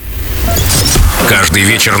Каждый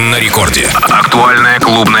вечер на рекорде. Актуальная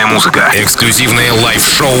клубная музыка. Эксклюзивные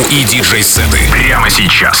лайв-шоу и диджей-сеты. Прямо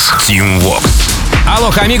сейчас. Team Vox.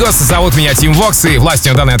 Алло, амигос, зовут меня Тим Вокс, и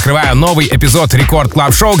властью данной открываю новый эпизод Рекорд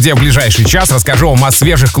Клаб Шоу, где в ближайший час расскажу вам о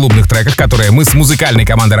свежих клубных треках, которые мы с музыкальной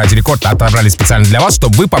командой Ради Рекорд отобрали специально для вас,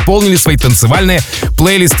 чтобы вы пополнили свои танцевальные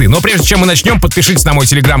плейлисты. Но прежде чем мы начнем, подпишитесь на мой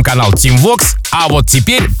телеграм-канал Team Vox. А вот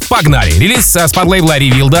теперь погнали! Релиз с подлейбла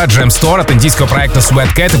Ревилда, Jam Store от индийского проекта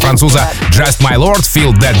Swatkat и француза Justmylord,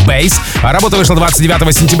 Feel That Bass. Работа вышла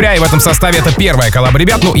 29 сентября, и в этом составе это первая коллаба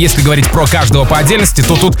ребят. Ну, если говорить про каждого по отдельности,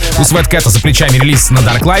 то тут у Swatkat за плечами релиз на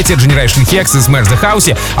Darklight, Generation Hex и Smash the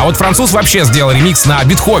House, а вот француз вообще сделал ремикс на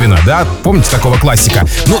Бетховена, да, помните такого классика?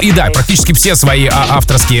 Ну и да, практически все свои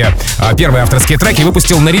первые авторские треки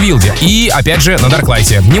выпустил на Ревилде и, опять же, на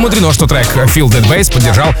Darklight. Не мудрено, что трек Feel That Bass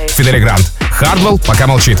поддержал Фидели Грант. Хардвелл пока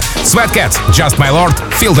молчит. Swatkat, Justmylord,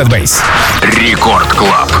 Feel That Bass. Рекорд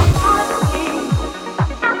Клаб.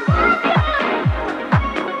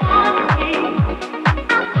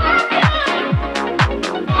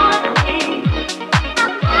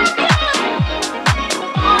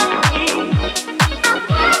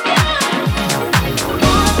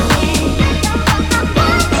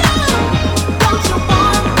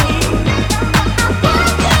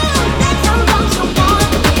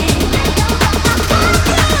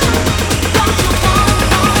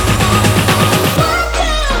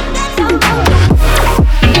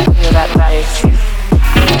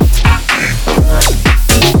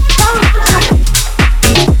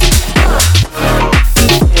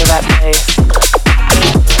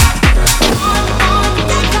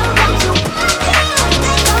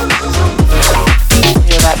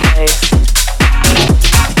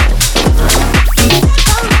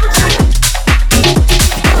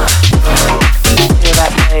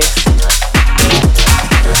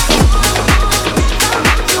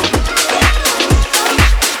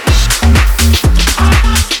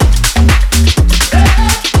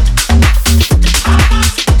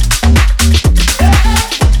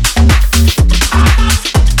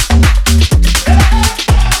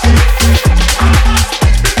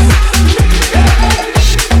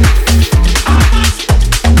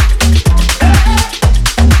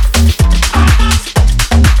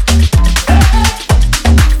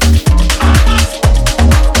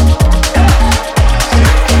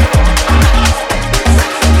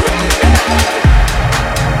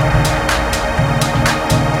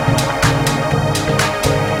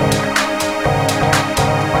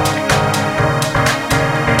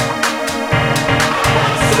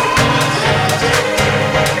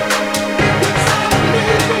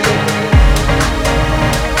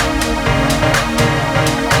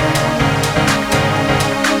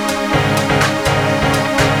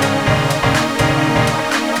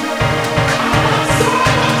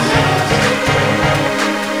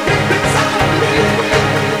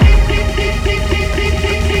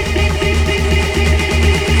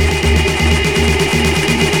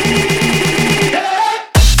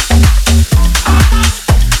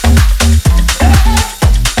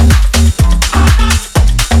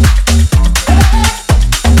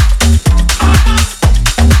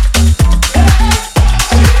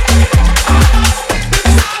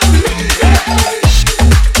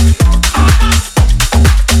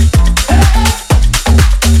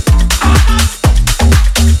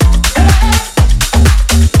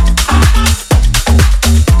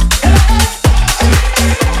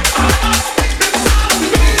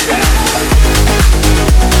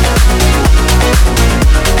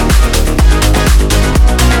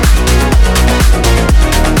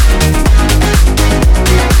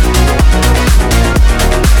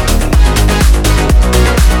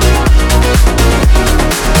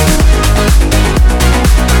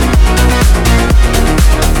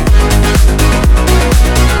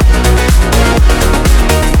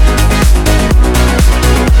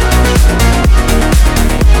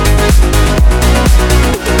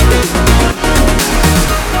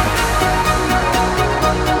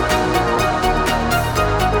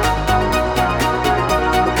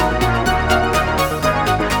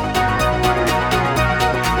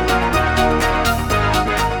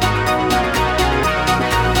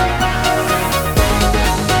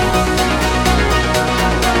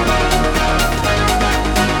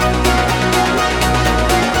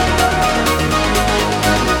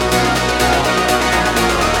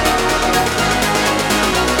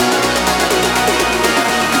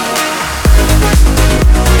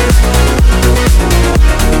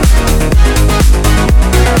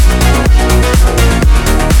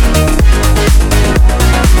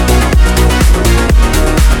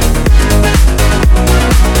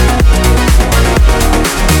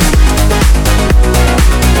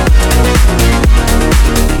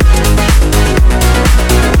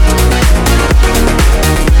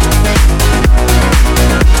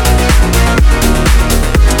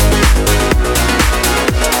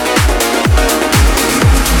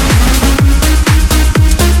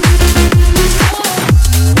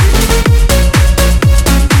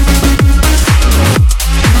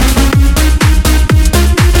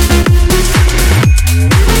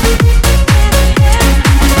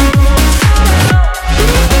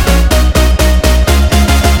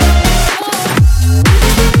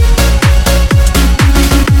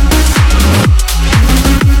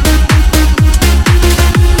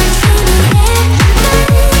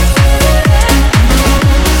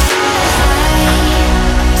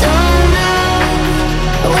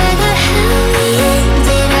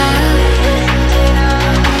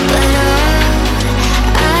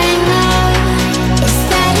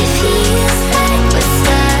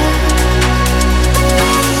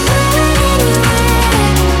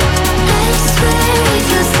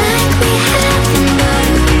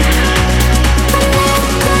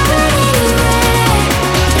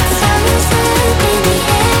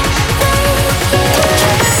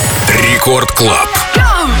 Рекорд Клаб.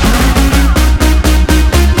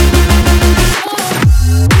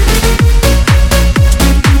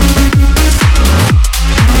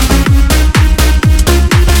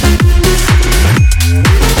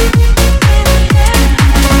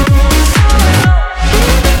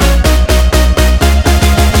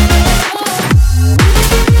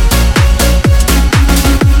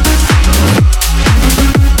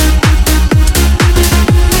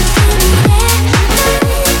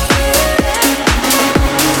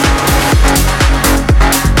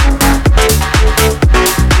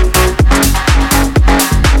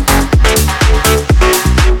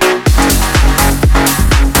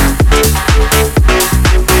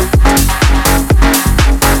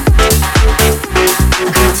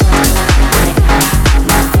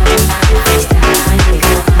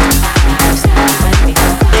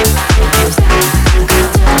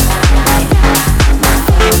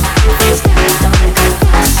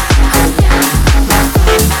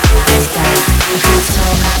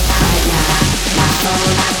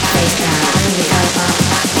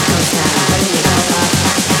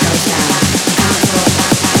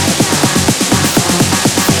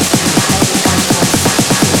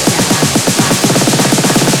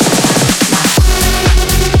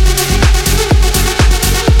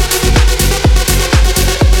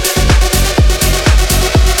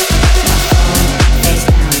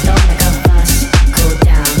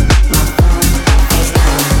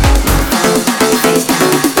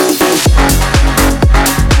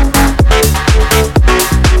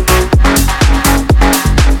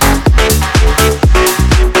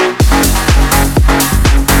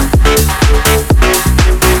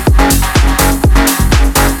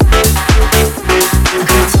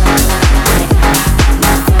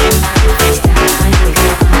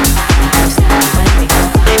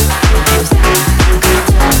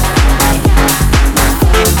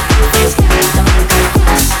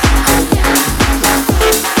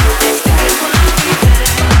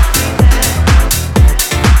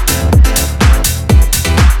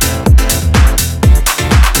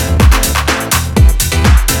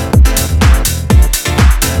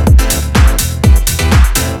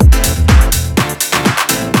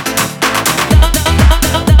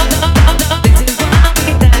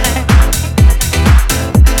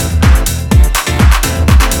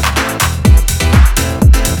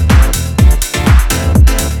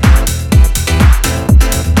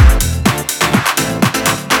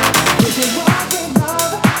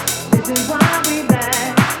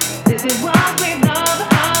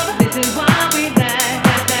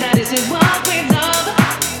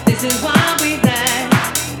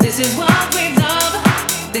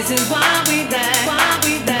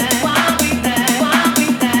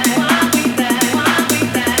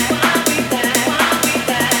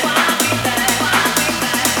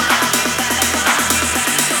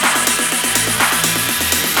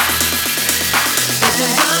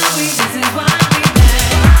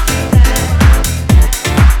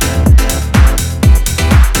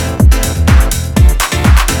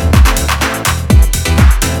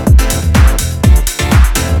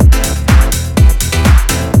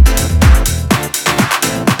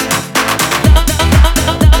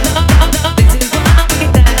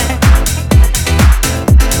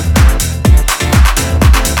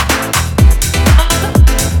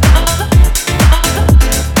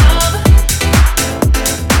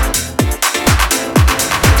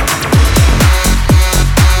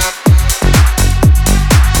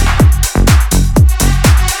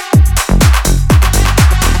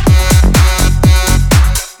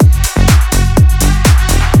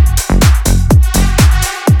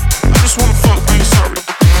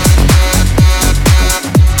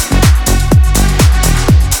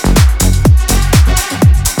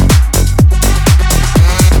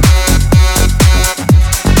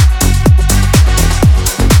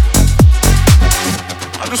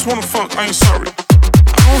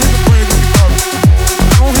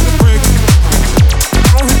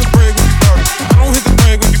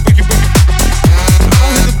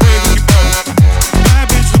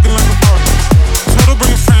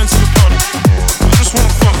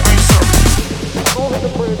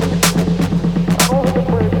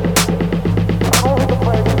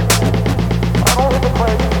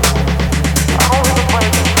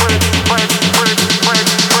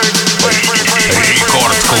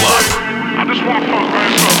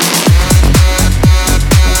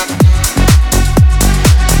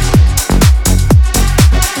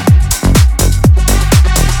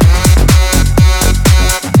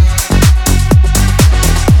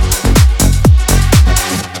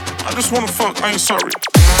 I ain't sorry.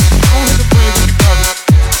 I don't hit the brake when you got it.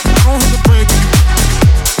 I don't hit the brake when you.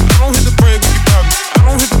 I don't hit the brake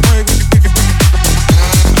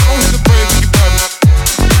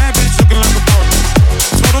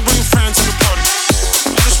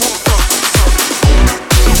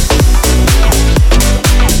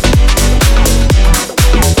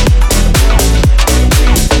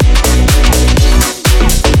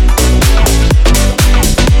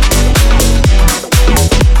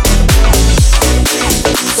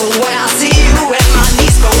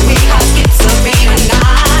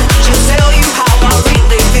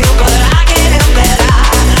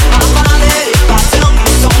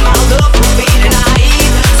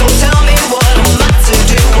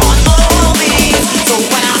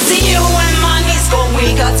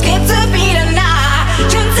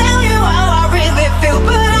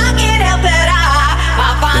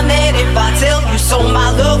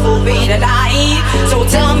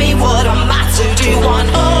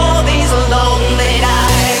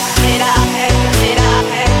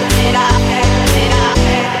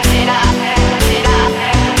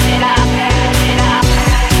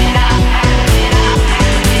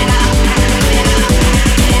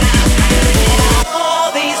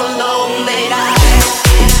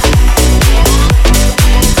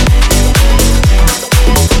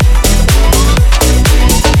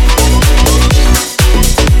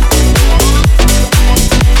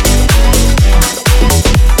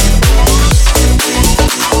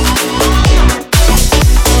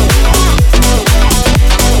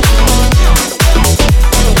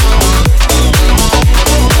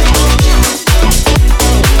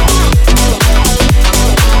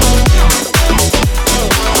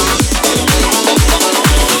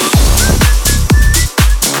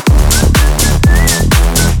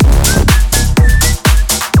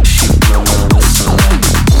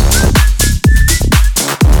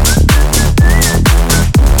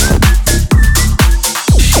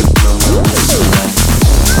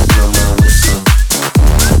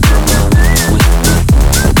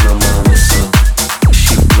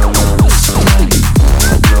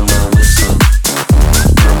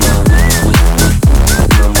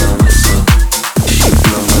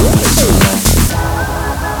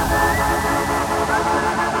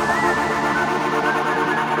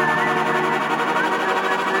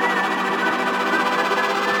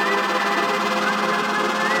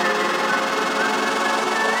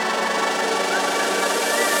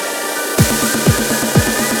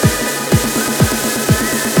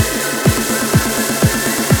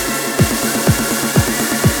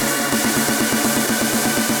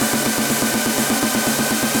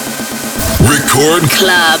Record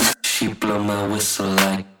Club. She blow my whistle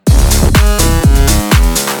like.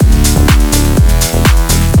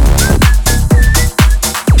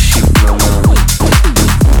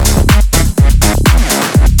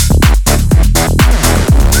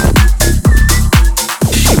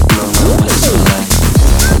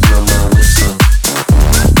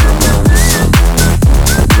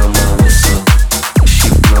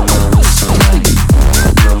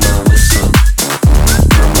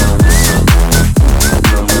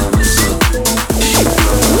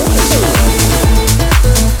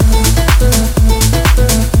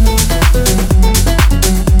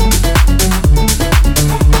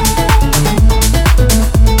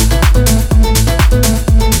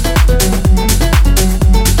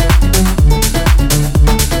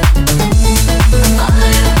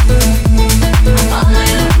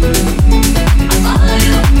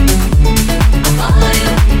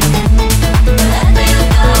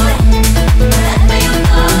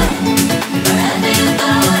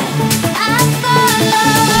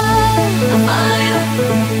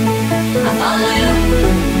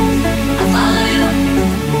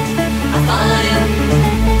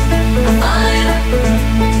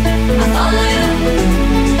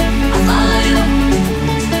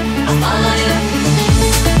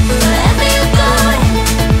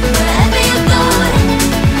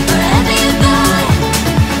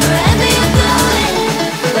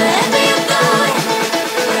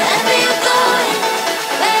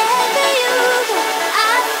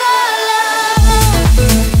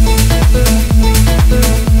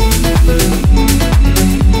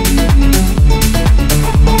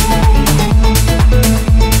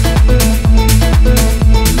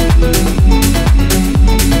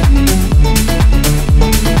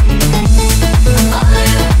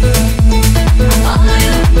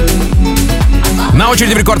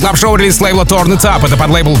 очереди в Рекорд Клаб Шоу релиз лейбла Torn It Up. Это под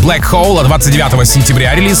лейбл Black Hole, а 29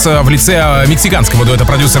 сентября релиз в лице мексиканского дуэта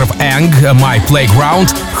продюсеров Ang, My Playground.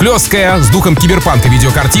 Хлесткая, с духом киберпанка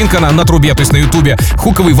видеокартинка на трубе, то есть на ютубе.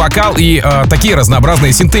 Хуковый вокал и такие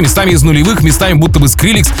разнообразные синты, местами из нулевых, местами будто бы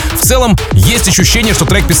скриликс. В целом, есть ощущение, что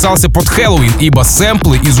трек писался под Хэллоуин, ибо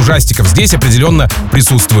сэмплы из ужастиков здесь определенно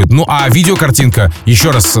присутствуют. Ну а видеокартинка,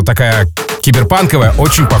 еще раз, такая киберпанковая,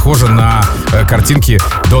 очень похожа на картинки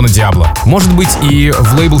Дона Диабло. Может быть, и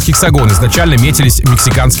в лейбл Hexagon изначально метились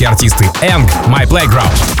мексиканские артисты. Ang, My Playground.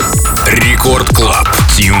 Рекорд Клаб,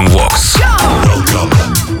 Team Vox. Welcome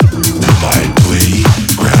to my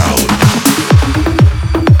playground.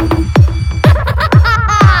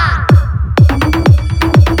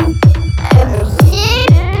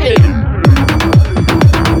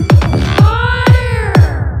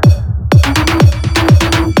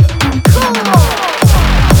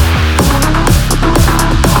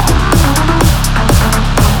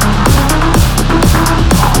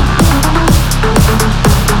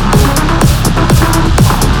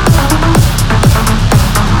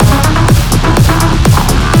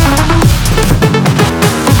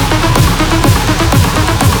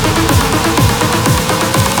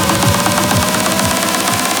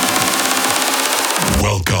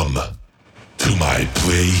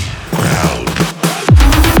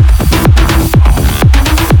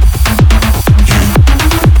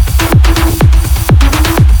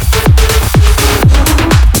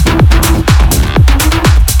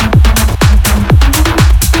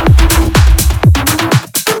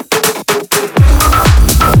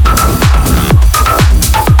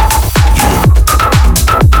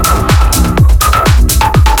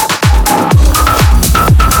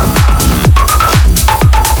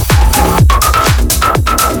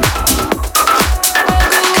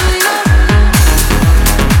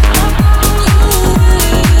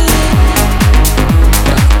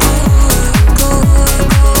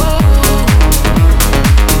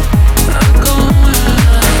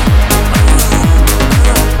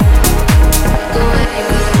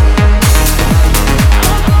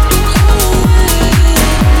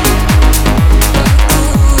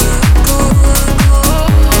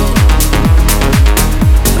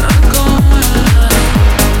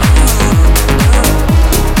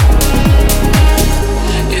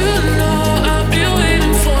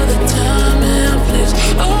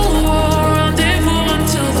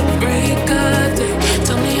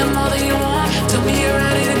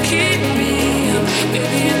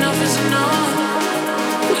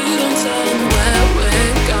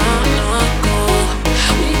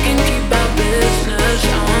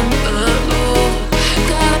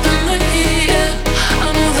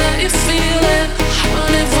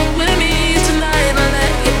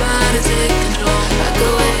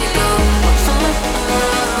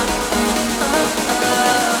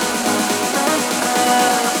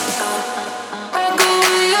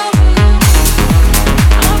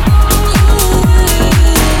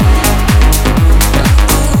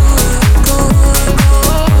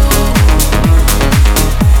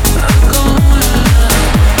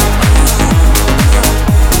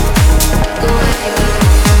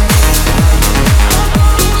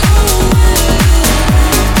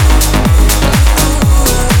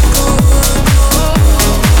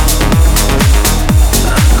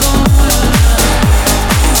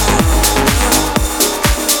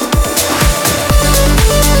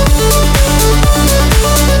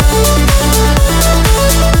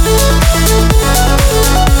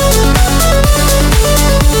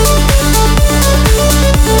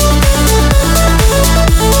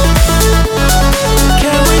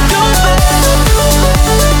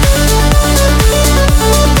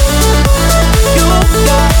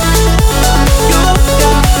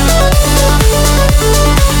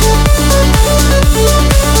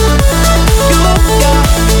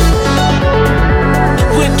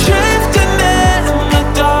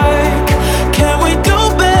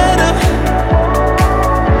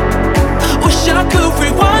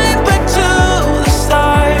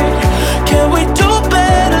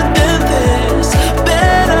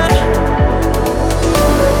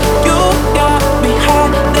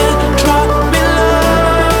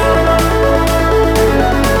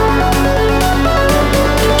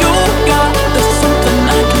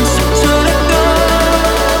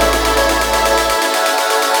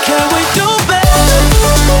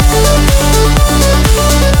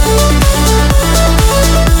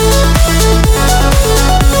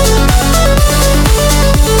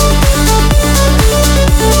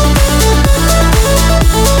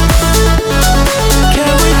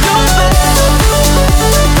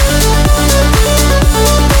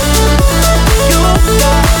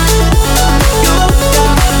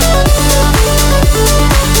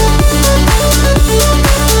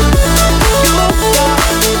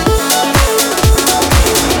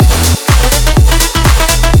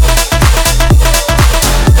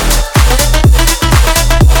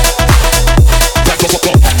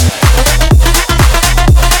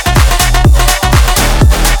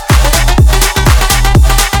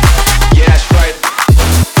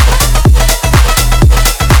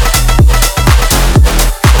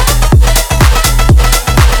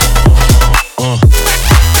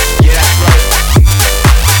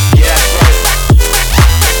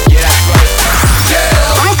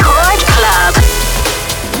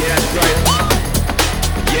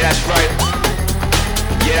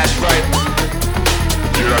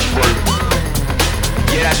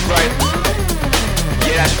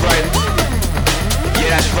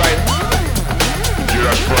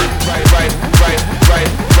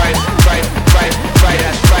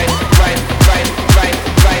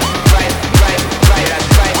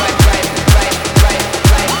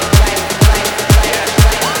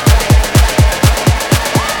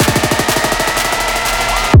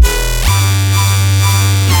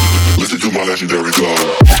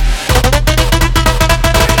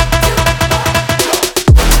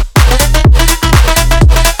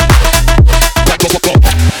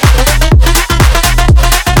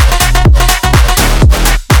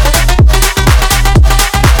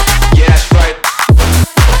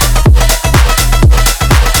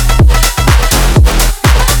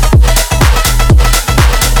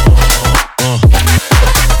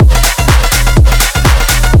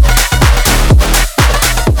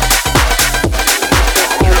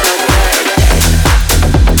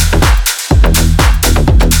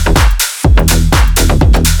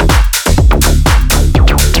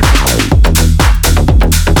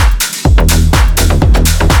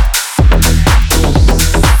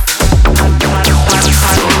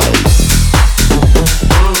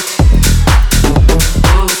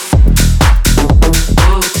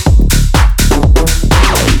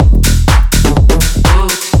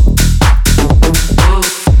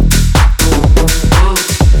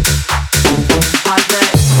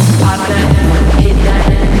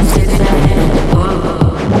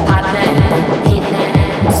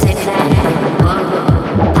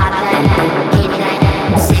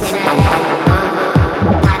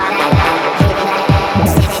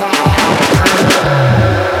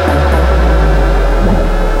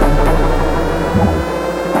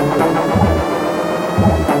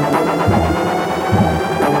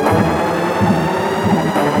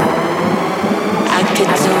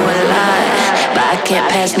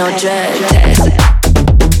 pass, no drug test.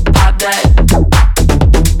 Pop that,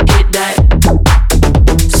 hit that,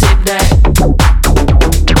 sip that.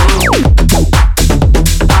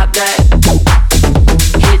 Pop that,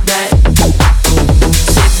 hit that,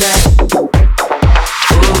 sip that.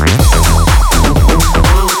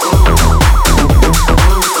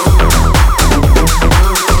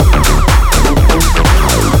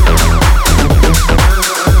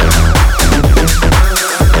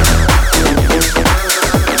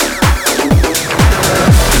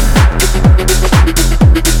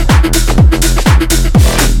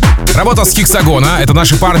 Работа с Хексагона. Это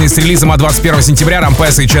наши парни с релизом от 21 сентября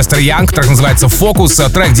Ромпессо и Честер Янг. Трек называется «Фокус».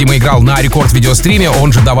 Трек Дима играл на рекорд-видеостриме.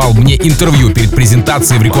 Он же давал мне интервью перед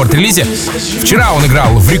презентацией в рекорд-релизе. Вчера он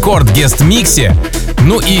играл в рекорд-гест-миксе.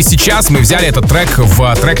 Ну и сейчас мы взяли этот трек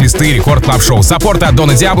в трек-листы Рекорд Клаб Шоу. Саппорты от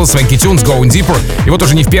Дона Диабло, Свенки Тюнс, Going Deeper. И вот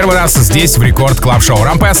уже не в первый раз здесь в Рекорд Клаб Шоу.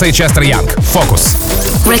 Ромпессо и Честер Янг. «Фокус».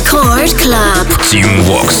 Record Club. Team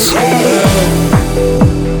Vox.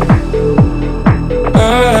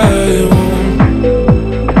 I won't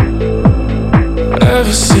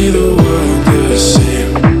ever see the world the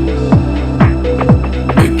same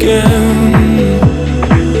again.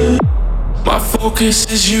 My focus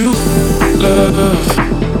is you, love.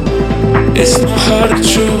 It's not hard to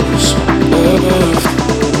choose, love.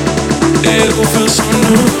 It all feels so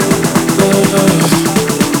new, love.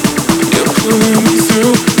 You're pulling me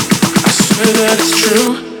through. I swear that it's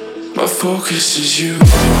true. My focus is you.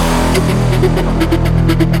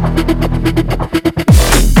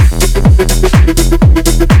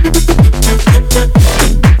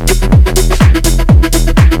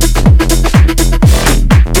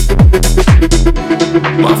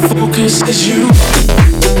 My focus is you.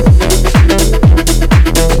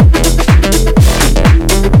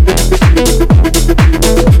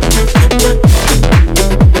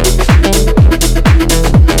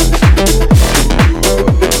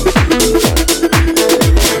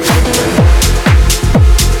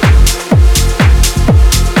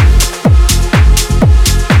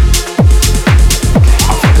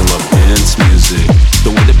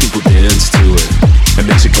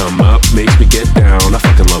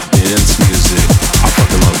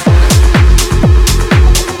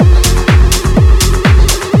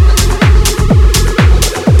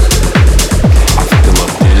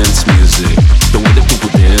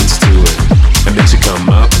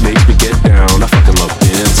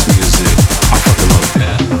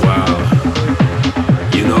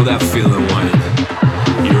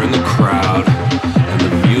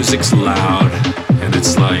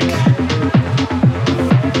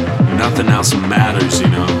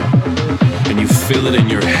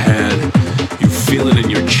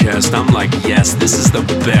 This is the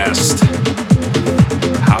best.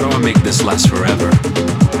 How do I make this last forever?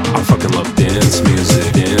 I fucking love dance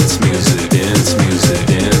music, dance music, dance music,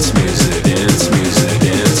 dance music, dance music,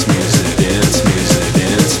 dance music, dance music,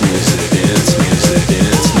 dance music, dance music, dance music,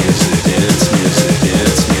 dance music, dance music,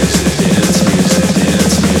 dance music,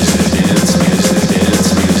 dance music, dance music, dance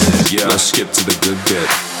music. Yeah, let's skip to the good bit.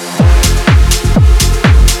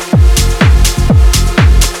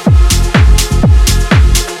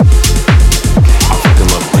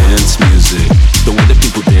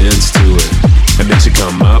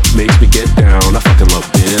 Makes me get down. I fucking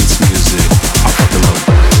love dance music. I fucking love.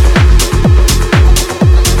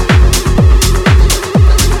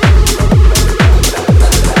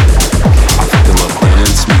 I fucking love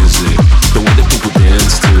dance music. The way that people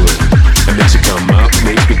dance to it. It makes you come up,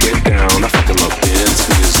 makes me get down. I fucking love dance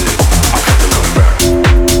music. I fucking love rap.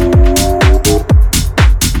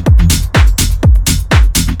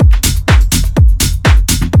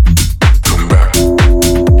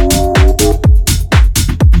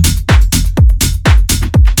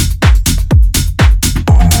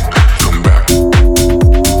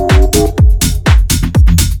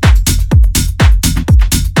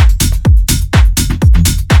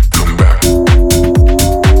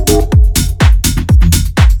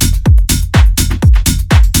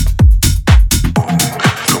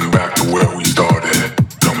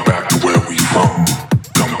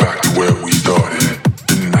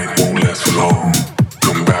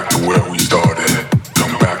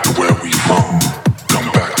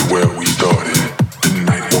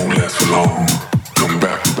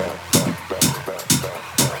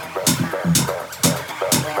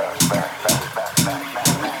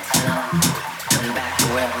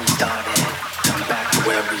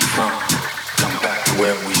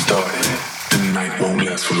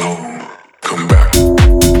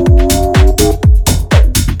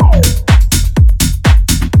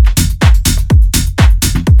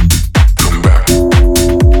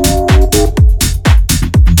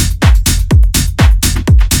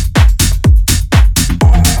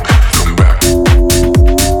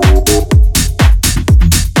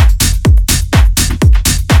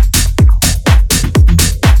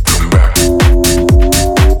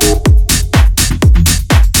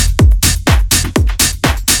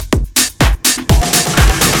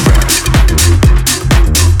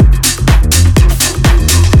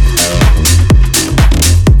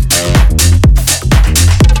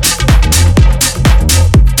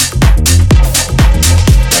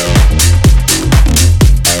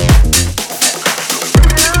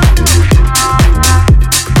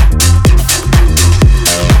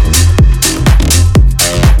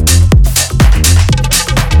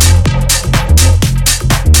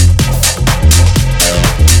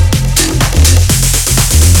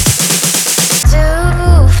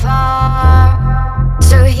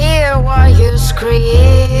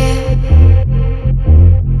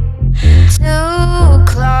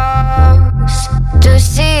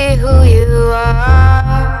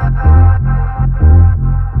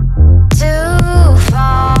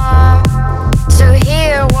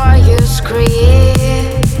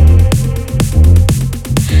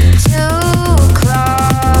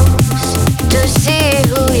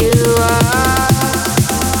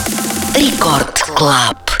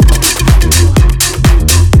 Club.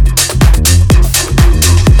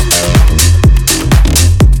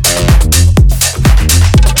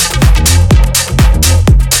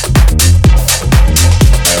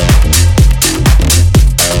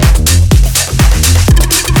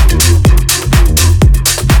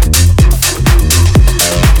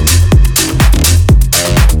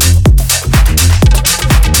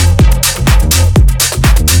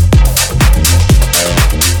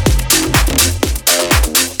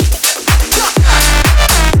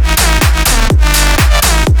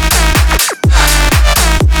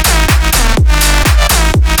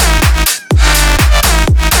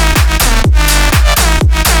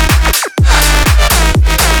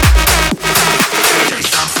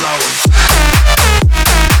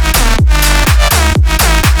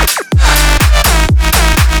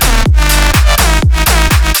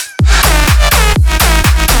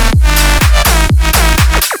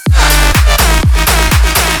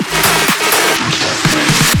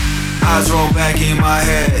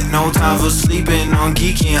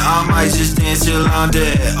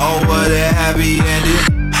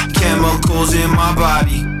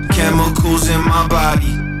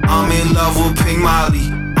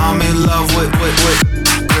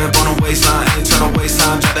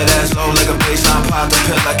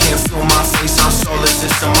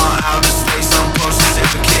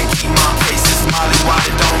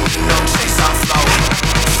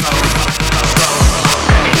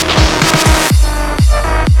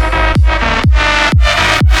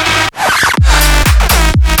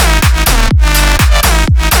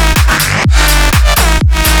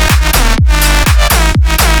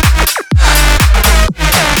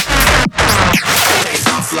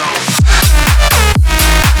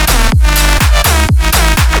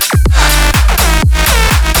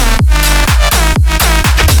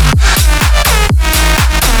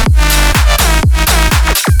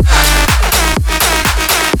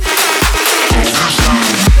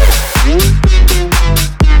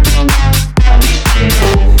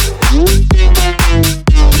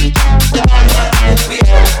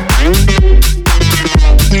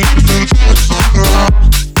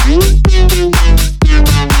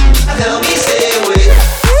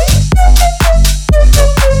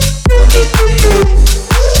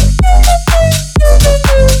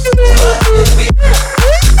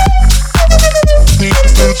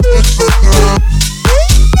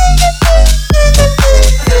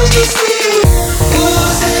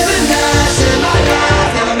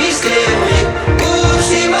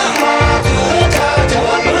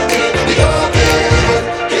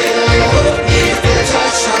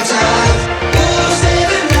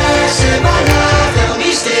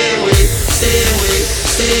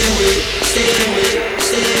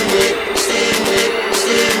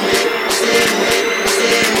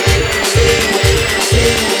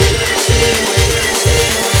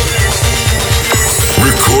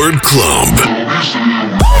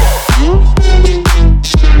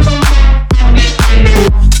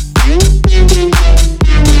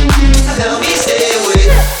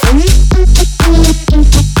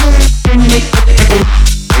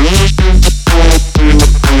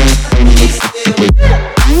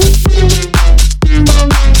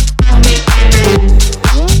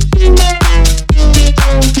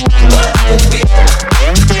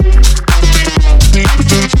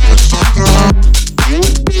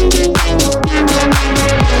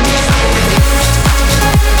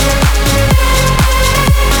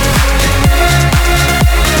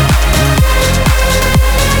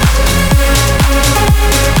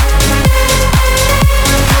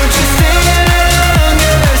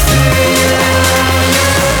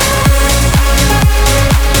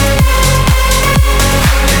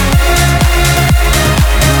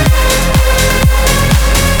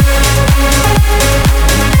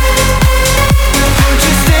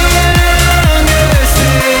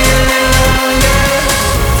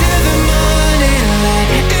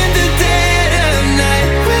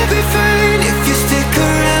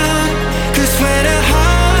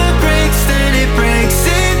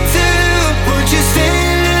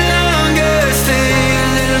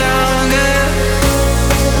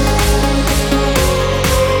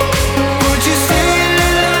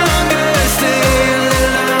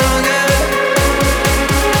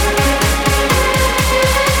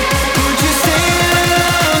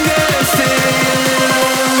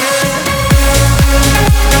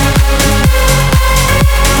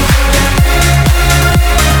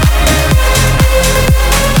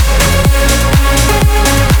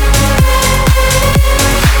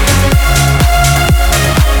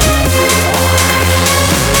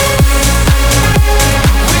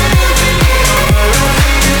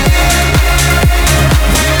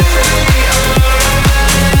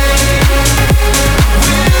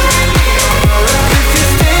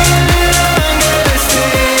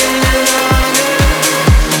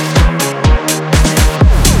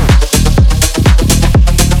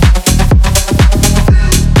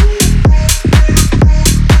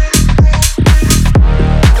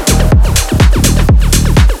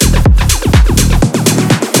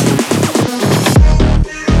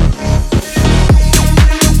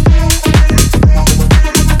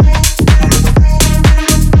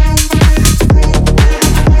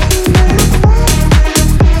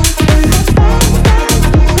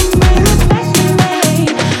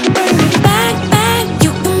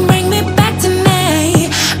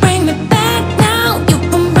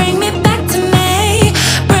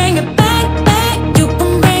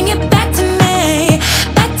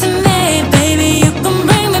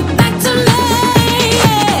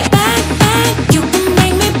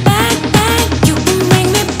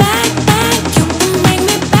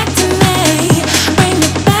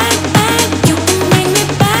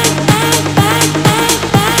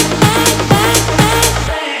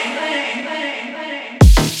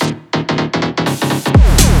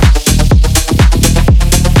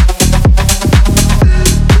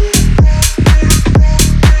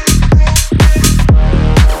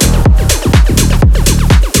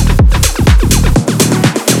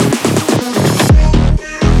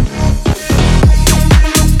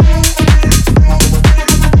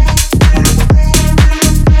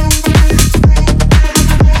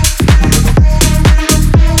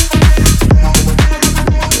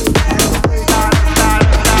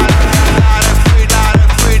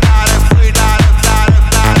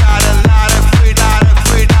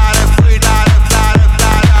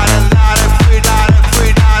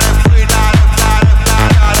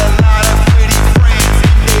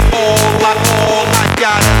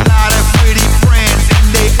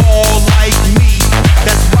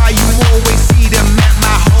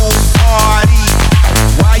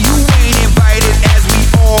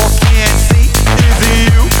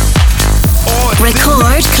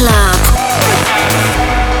 Record Club.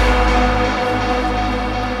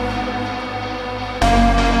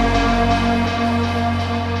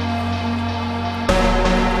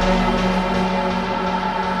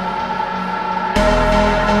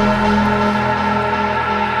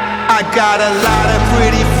 I got a lot of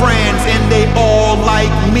pretty friends and they all like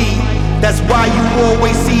me. That's why you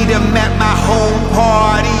always see them at my home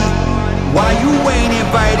party. Why you ain't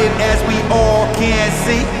invited as we all can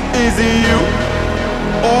see? Is it you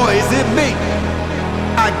or is it me?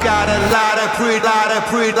 I got a lot of pretty, I got a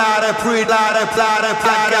lot of pretty, I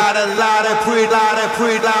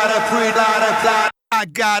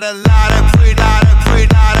got a lot of pretty,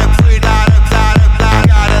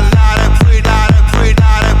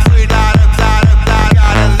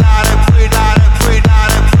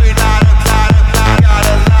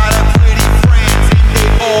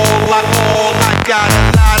 got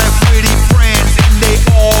a lot of pretty friends and they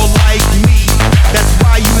all like me. That's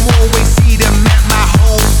why you always see them at my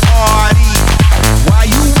home party. Why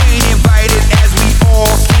you ain't invited as we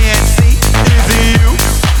all can see? Is it you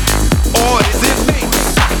or is it me?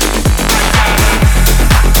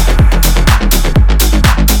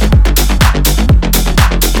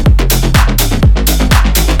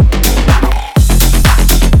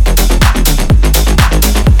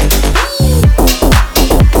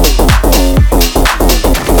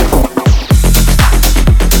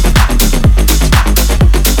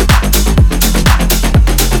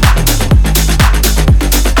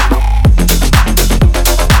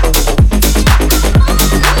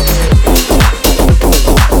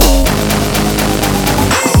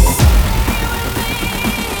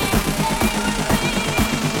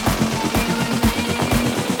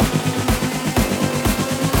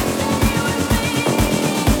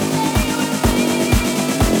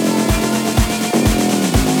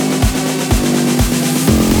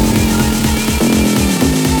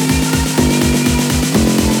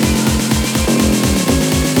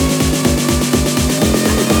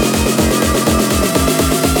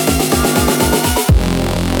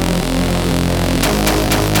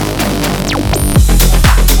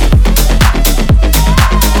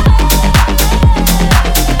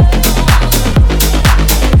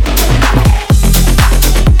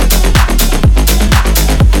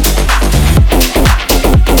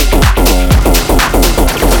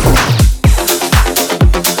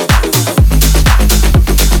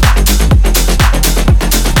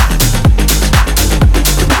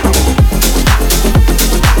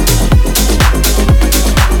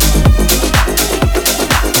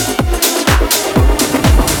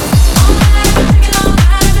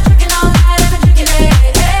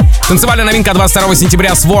 Танцевальная новинка 22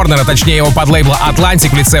 сентября с Warner, точнее его подлейбла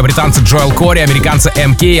Atlantic в лице британца Джоэл Кори, американца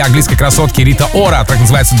МК, английской красотки Рита Ора, так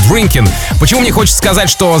называется Drinking. Почему мне хочется сказать,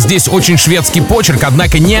 что здесь очень шведский почерк,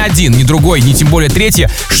 однако ни один, ни другой, ни тем более третий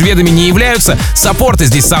шведами не являются. Саппорты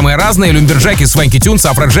здесь самые разные: люмберджеки, свенки тюнс,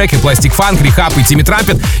 афроджеки, пластик фанк, рехап и Тими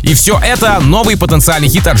Трампет. И все это новый потенциальный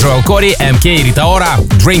хит от Джоэл Кори, МК, Рита Ора,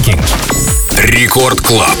 Drinking. Рекорд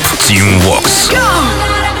Клаб, Team Vox.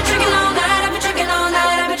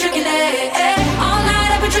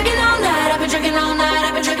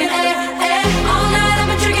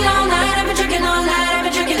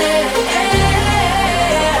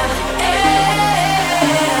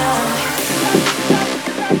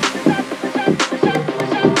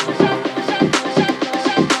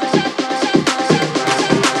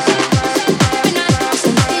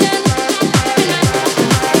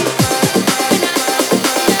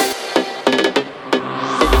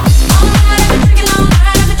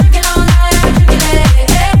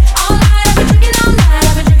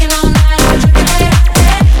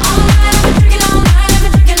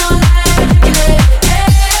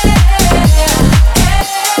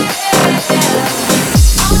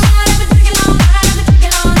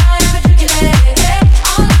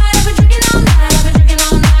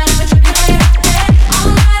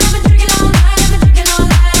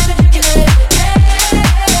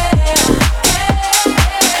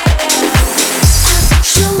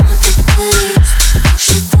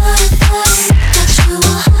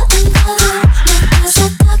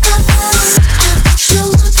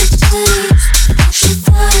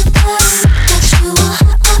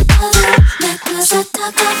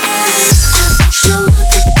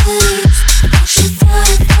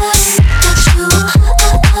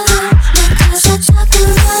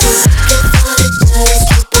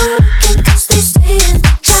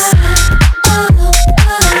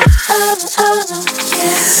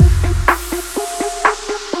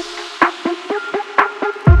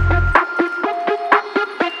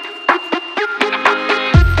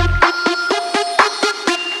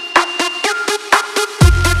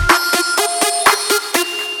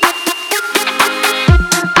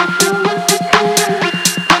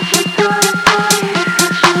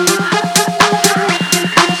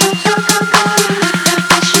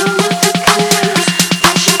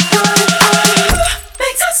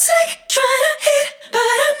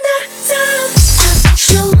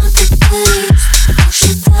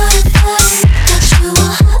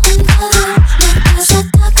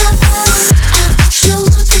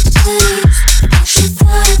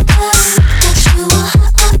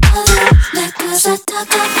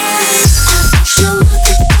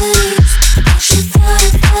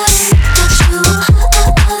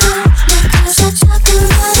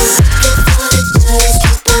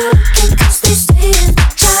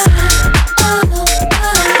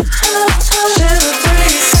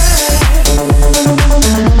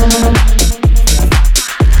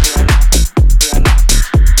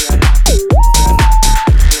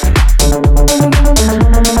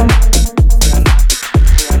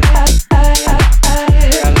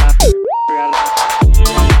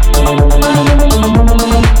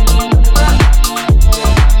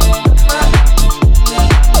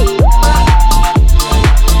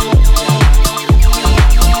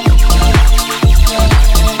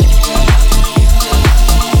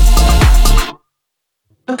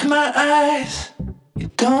 my eyes. You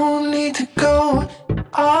don't need to go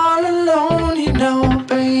all alone, you know,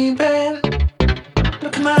 baby.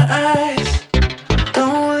 Look at my eyes.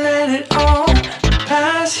 Don't let it all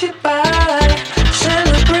pass you by.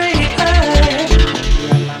 Celebrate life.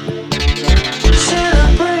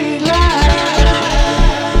 Celebrate life.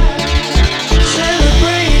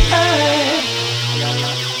 Celebrate life.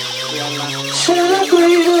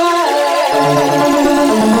 Celebrate life.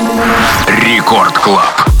 Рекорд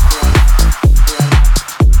Клаб.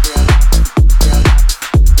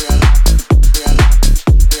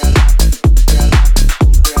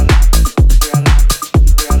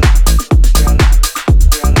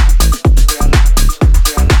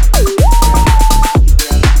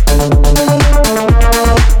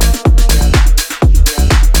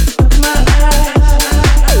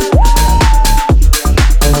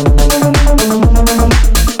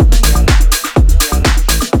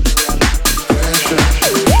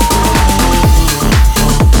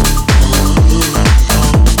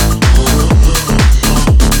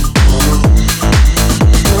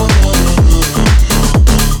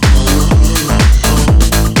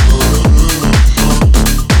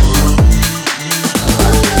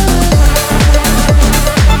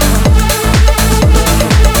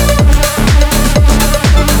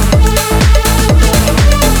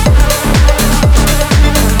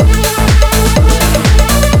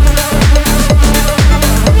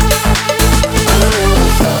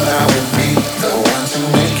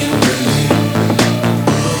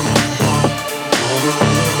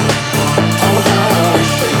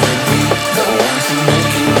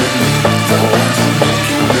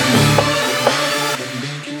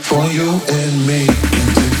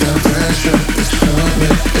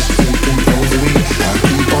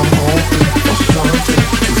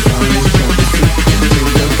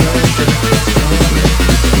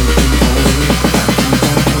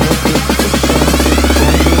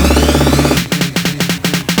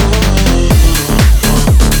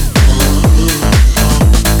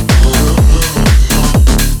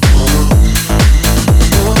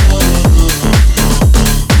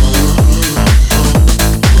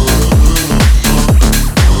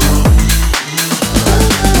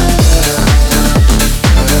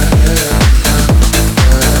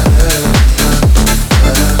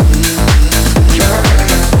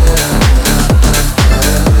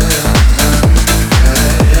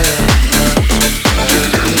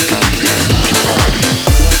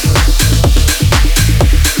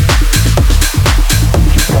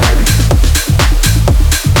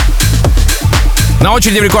 На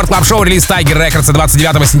очереди в Рекорд Клаб Шоу релиз Tiger Records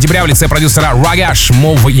 29 сентября в лице продюсера Rompasso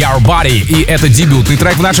Move Your Body. И это дебютный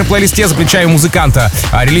трек в нашем плейлисте. Заключаем музыканта.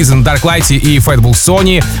 Релизы на Darklight и Fatbull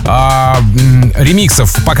Sony.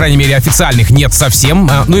 Ремиксов, по крайней мере, официальных нет совсем.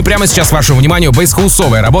 Ну и прямо сейчас вашему вниманию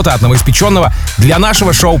бейс-хаусовая работа от новоиспеченного для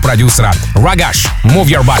нашего шоу-продюсера Rompasso Move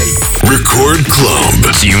Your Body. Record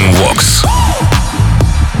Club. Team Vox.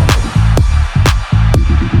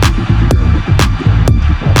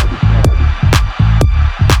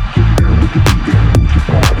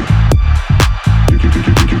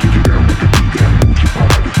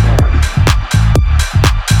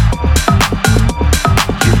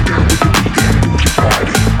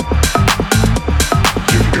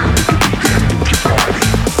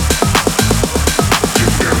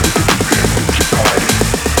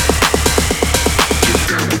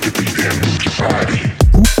 With the beat and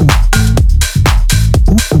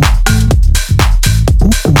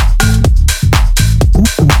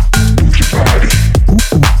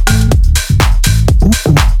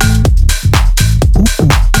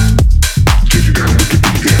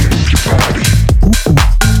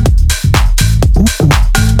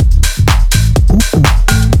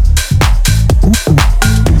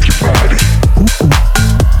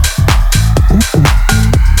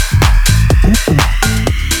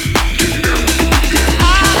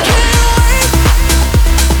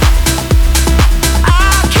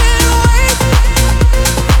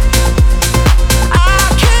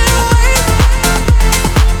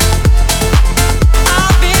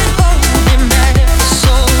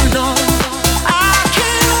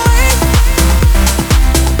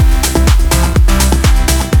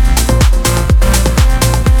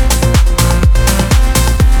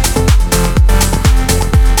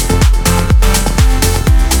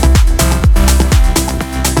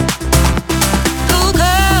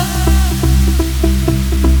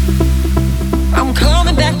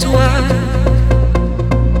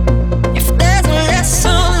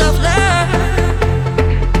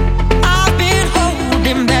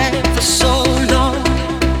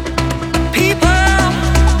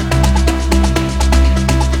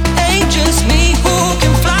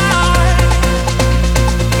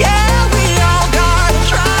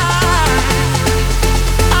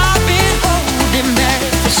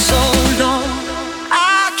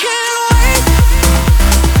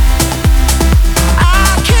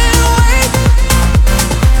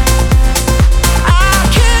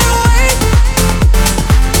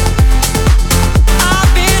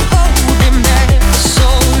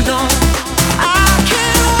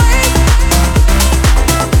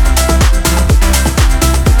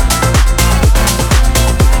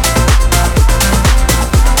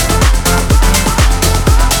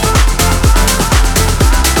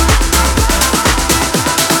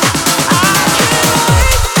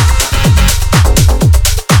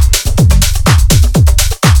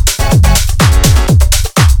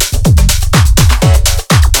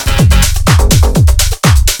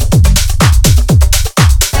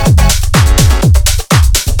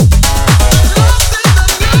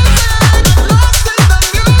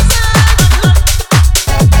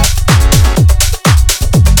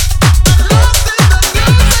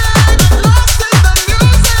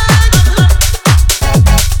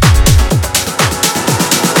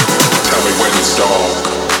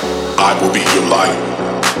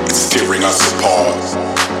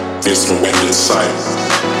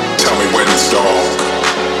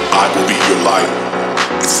I will be your light.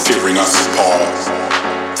 It's tearing us apart.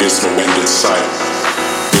 There's no end in sight.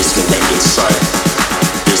 There's no end in sight.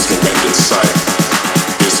 There's no end in sight.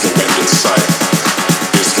 There's no end in sight.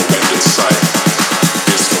 There's no end in sight.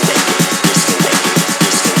 There's no end in. There's no end in.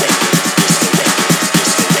 There's no end in. There's no end in. There's no end in.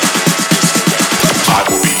 There's no end in. I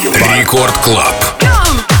will be your light. Рекорд Клаб.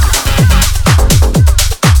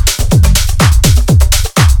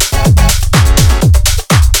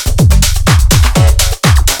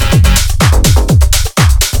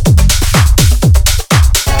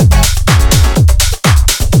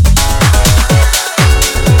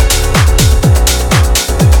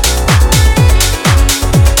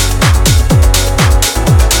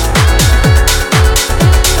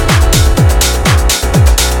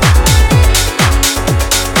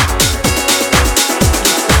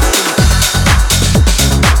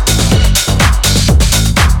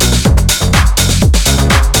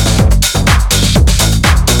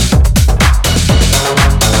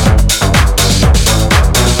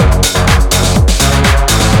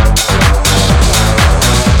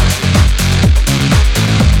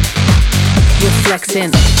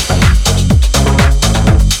 Flexing.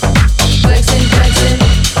 Flexing, flexing.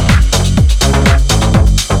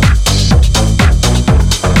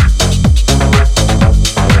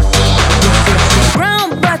 Brown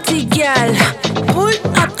body gal, pull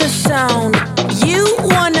up the sound. You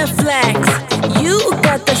wanna flex, you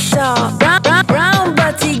got the sauce. Brown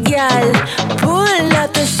body gal, pull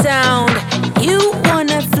up the sound. You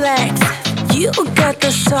wanna flex, you got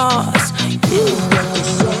the sauce. You got the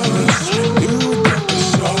sauce.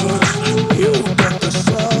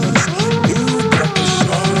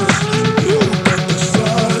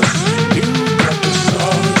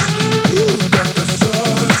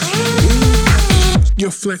 You're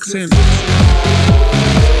flexing.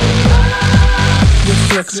 You're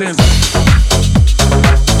flexing.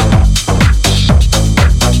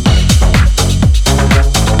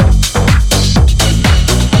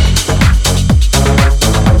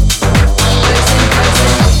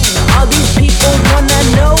 All these people wanna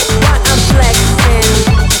know why I'm flexing.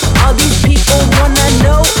 All these people wanna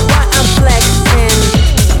know why I'm flexing.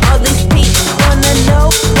 All these people wanna know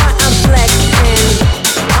why I'm flexing.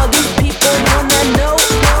 All these people wanna know.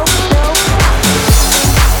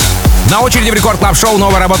 На очереди в Рекорд Клаб Шоу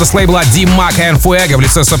новая работа с лейбла Tima в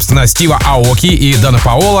лице, собственно, Стива Аоки и Дана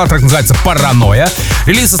Паола. Трек называется «Паранойя».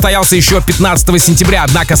 Релиз состоялся еще 15 сентября,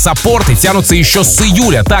 однако саппорты тянутся еще с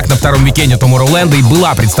июля. Так, на втором уикенде Tomorrowland и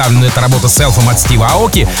была представлена эта работа с селфом от Стива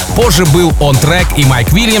Аоки. Позже был On-Track и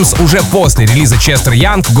Майк Уильямс. Уже после релиза Честер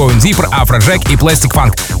Янг, Going Deeper, Afrojack и Plastic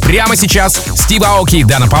Funk. Прямо сейчас Стив Аоки и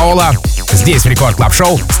Дана Паола здесь в Рекорд Клаб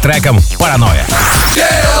Шоу с треком «Паранойя».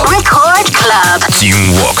 Record Club. Team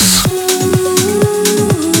Vox.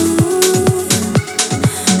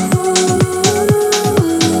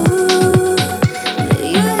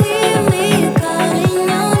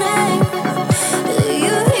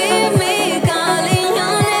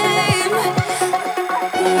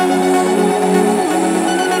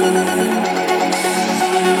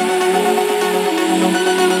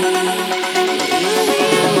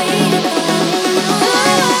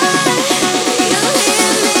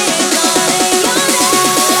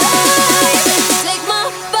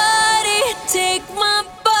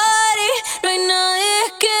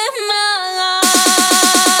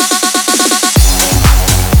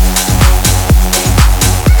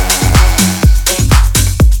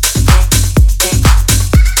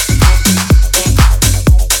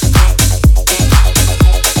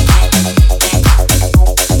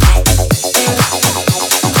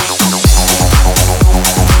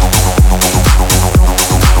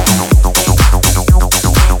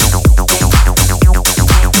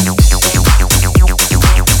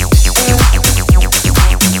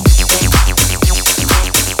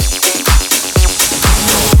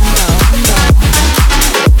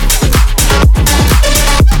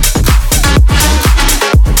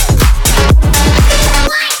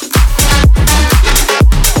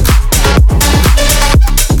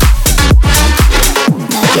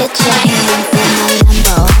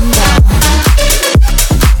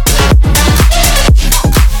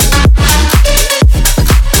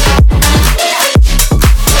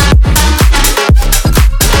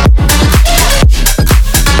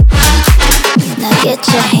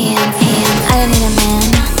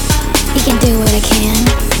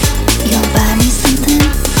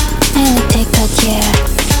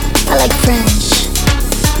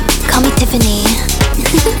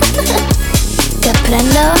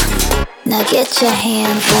 Now get your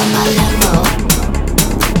hands on my level.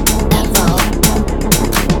 Level.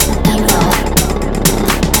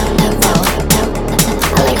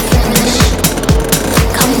 I like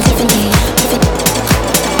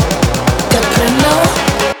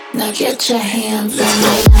get your hands on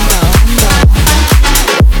my Lambo.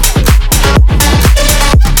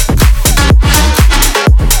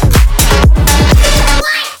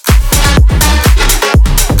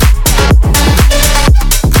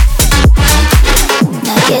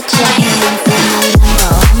 Get your hands in my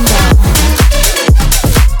Lambo.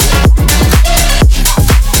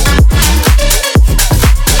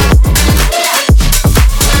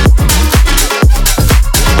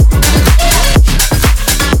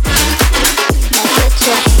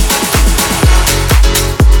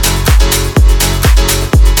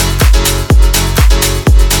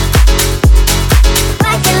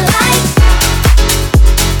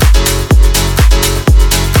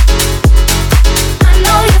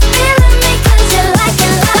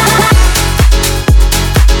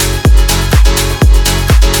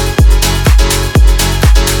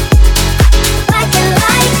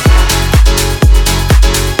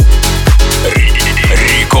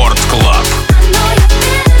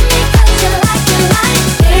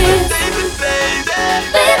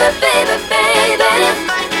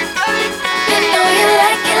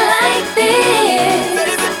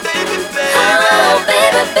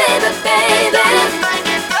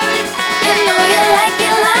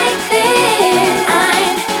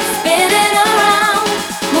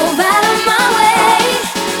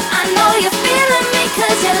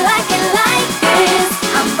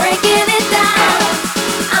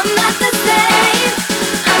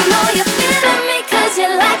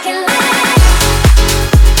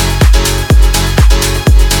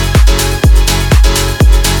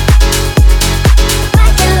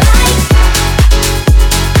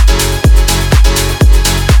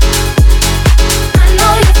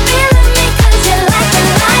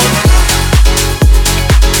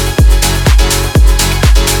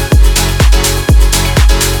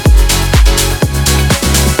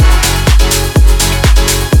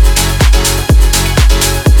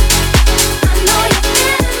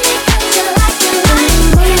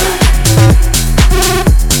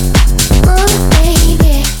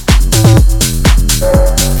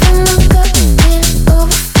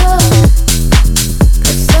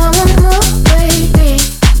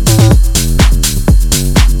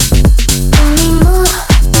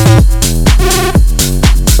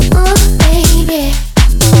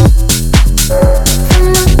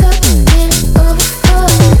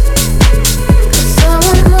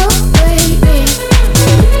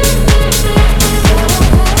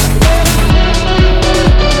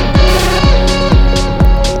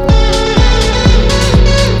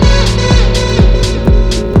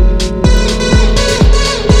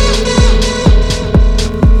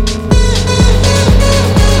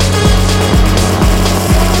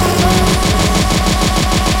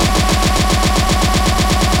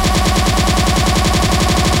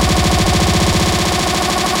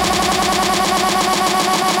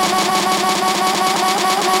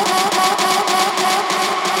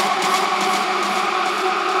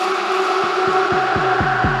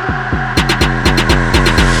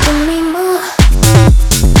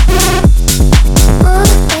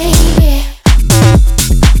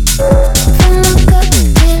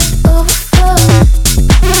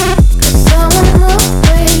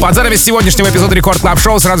 Под занавес сегодняшнего эпизода Рекорд Клаб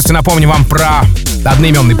Шоу с радостью напомню вам про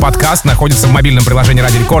одноименный подкаст. Находится в мобильном приложении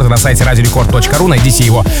Радио Рекорд на сайте radiorecord.ru. Найдите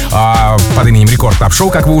его под именем Рекорд Клаб Шоу,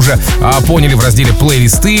 как вы уже поняли, в разделе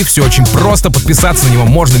плейлисты. Все очень просто. Подписаться на него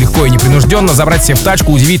можно легко и непринужденно. Забрать себе в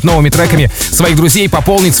тачку, удивить новыми треками своих друзей,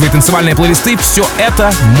 пополнить свои танцевальные плейлисты. Все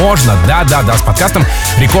это можно. Да-да-да, с подкастом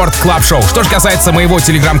Рекорд Клаб Шоу. Что же касается моего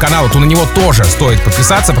телеграм-канала, то на него тоже стоит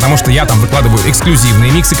подписаться, потому что я там выкладываю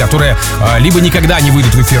эксклюзивные миксы, которые либо никогда не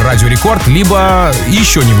выйдут в эфир Радио Рекорд, либо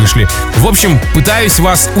еще не вышли. В общем, пытаюсь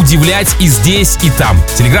вас удивлять и здесь, и там.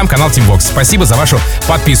 Телеграм-канал Teamvox. Спасибо за вашу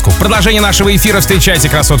подписку. В продолжении нашего эфира встречайте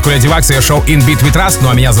красотку Леди Вакс и ее шоу In Beat with Rust. Ну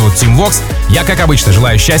а меня зовут Teamvox. Я, как обычно,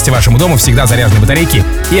 желаю счастья вашему дому, всегда заряженной батарейки.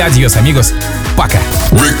 И адьос, амигос. Пока.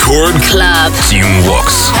 Record Club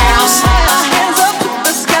Teamvox.